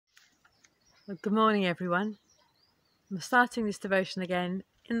Well, good morning, everyone. I'm starting this devotion again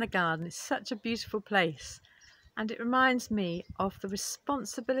in the garden. It's such a beautiful place, and it reminds me of the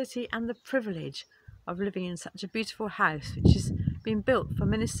responsibility and the privilege of living in such a beautiful house, which has been built for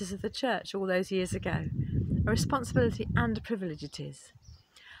ministers of the church all those years ago. A responsibility and a privilege it is.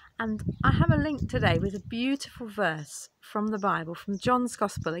 And I have a link today with a beautiful verse from the Bible, from John's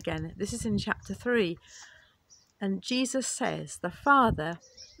Gospel again. This is in chapter 3. And Jesus says, the Father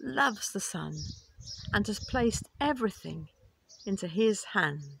loves the Son and has placed everything into his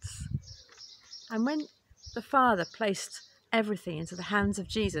hands. And when the Father placed everything into the hands of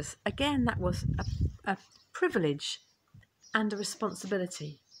Jesus, again, that was a privilege and a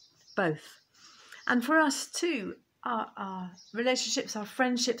responsibility, both. And for us too, our relationships, our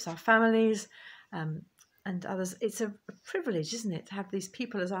friendships, our families, and others, it's a privilege, isn't it, to have these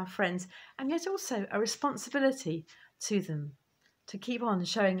people as our friends, and yet also a responsibility to them, to keep on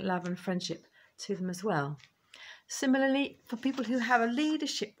showing love and friendship to them as well. Similarly, for people who have a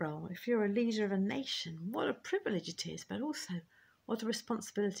leadership role, if you're a leader of a nation, what a privilege it is, but also what a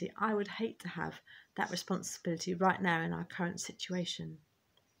responsibility. I would hate to have that responsibility right now in our current situation.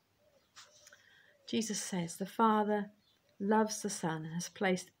 Jesus says the Father loves the Son and has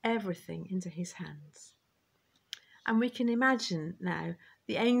placed everything into his hands. And we can imagine now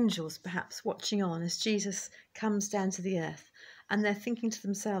the angels perhaps watching on as Jesus comes down to the earth, and they're thinking to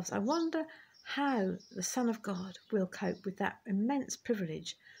themselves, I wonder how the Son of God will cope with that immense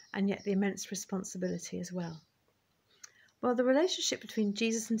privilege and yet the immense responsibility as well. Well, the relationship between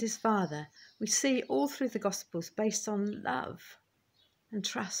Jesus and his Father we see all through the Gospels based on love and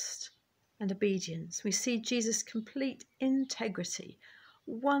trust and obedience. We see Jesus' complete integrity.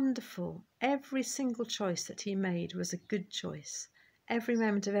 Wonderful. Every single choice that he made was a good choice. Every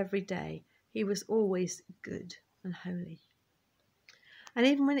moment of every day, he was always good and holy. And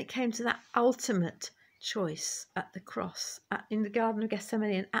even when it came to that ultimate choice at the cross, in the Garden of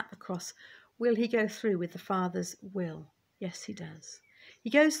Gethsemane and at the cross, will he go through with the Father's will? Yes, he does. He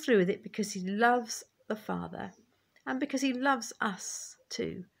goes through with it because he loves the Father and because he loves us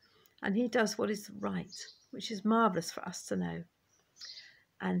too. And he does what is right, which is marvellous for us to know.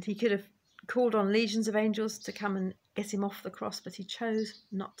 And he could have called on legions of angels to come and get him off the cross, but he chose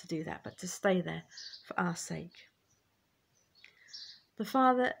not to do that, but to stay there for our sake. The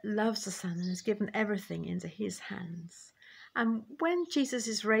Father loves the Son and has given everything into his hands. And when Jesus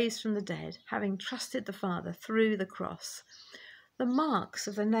is raised from the dead, having trusted the Father through the cross, the marks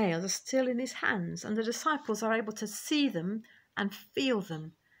of the nails are still in his hands, and the disciples are able to see them and feel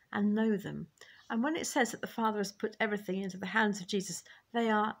them and know them. And when it says that the Father has put everything into the hands of Jesus, they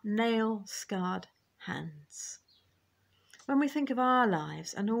are nail-scarred hands. When we think of our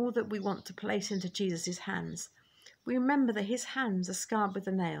lives and all that we want to place into Jesus' hands, we remember that his hands are scarred with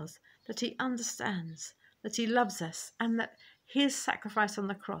the nails, that he understands, that he loves us, and that his sacrifice on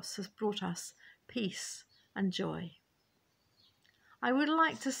the cross has brought us peace and joy. I would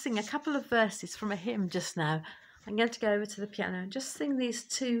like to sing a couple of verses from a hymn just now. I'm going to go over to the piano and just sing these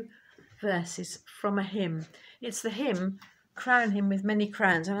two verses from a hymn. It's the hymn, Crown Him with Many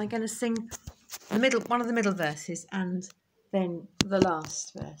Crowns, and I'm going to sing one of the middle verses and then the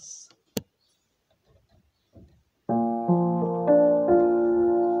last verse.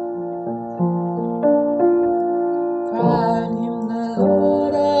 Crown him the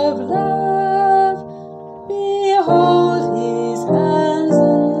Lord of love, behold his hands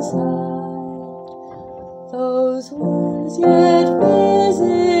and side, those wounds yet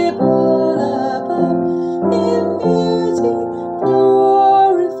visible above, in beauty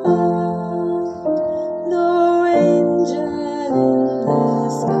glorified, no angel in the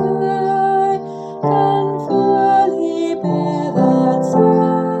sky can fully bear that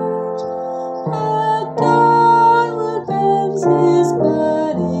sight, but downward bends his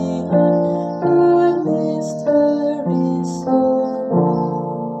burning heart, a mystery so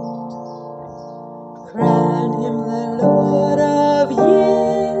great. Crown him the Lord of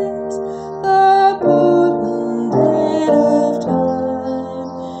years, the potent head of time,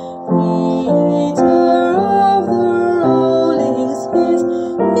 creator of the rolling spheres,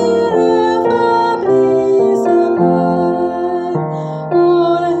 ineffably sublime,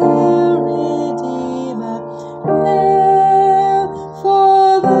 all-hail Redeemer, hail,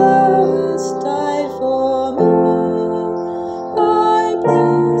 for thou hast died for me. Thy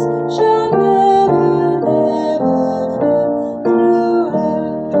praise shall never, never flow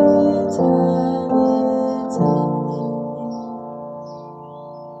throughout eternity.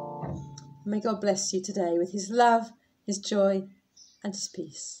 May God bless you today with his love, his joy, and his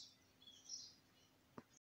peace.